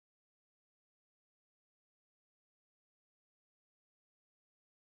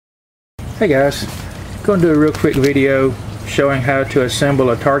Hey guys, going to do a real quick video showing how to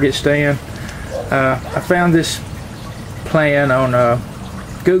assemble a target stand. I found this plan on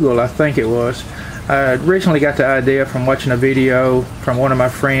Google, I think it was. I recently got the idea from watching a video from one of my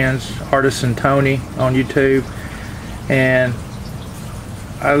friends, Artisan Tony, on YouTube, and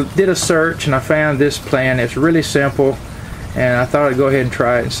I did a search and I found this plan. It's really simple, and I thought I'd go ahead and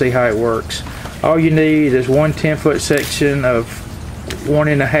try it and see how it works. All you need is one 10-foot section of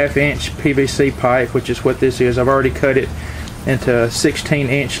 1.5-inch PVC pipe, which is what this is. I've already cut it into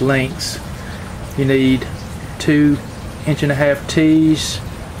 16-inch lengths. You need 2 1.5-inch T's,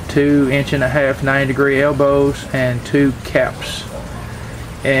 2 1.5-inch 90-degree elbows, and 2 caps.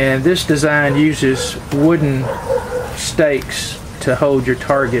 And this design uses wooden stakes to hold your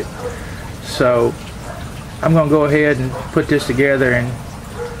target. So I'm going to go ahead and put this together and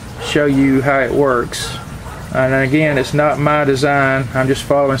show you how it works. And again, it's not my design. I'm just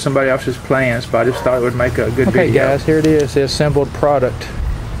following somebody else's plans, but I just thought it would make a good video. Okay guys, here it is, the assembled product.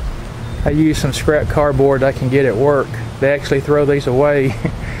 I used some scrap cardboard I can get at work. They actually throw these away.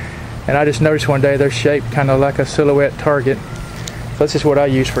 And I just noticed one day they're shaped kind of like a silhouette target. So this is what I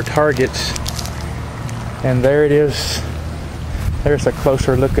use for targets. And there it is. There's a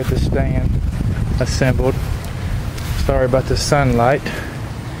closer look at the stand assembled. Sorry about the sunlight.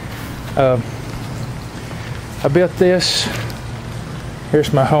 I built this.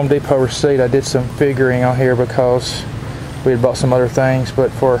 Here's my Home Depot receipt. I did some figuring on here because we had bought some other things, but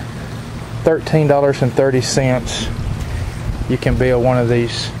for $13.30 you can build one of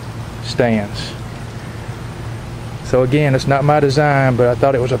these stands. So again, it's not my design, but I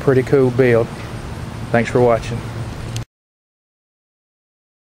thought it was a pretty cool build. Thanks for watching.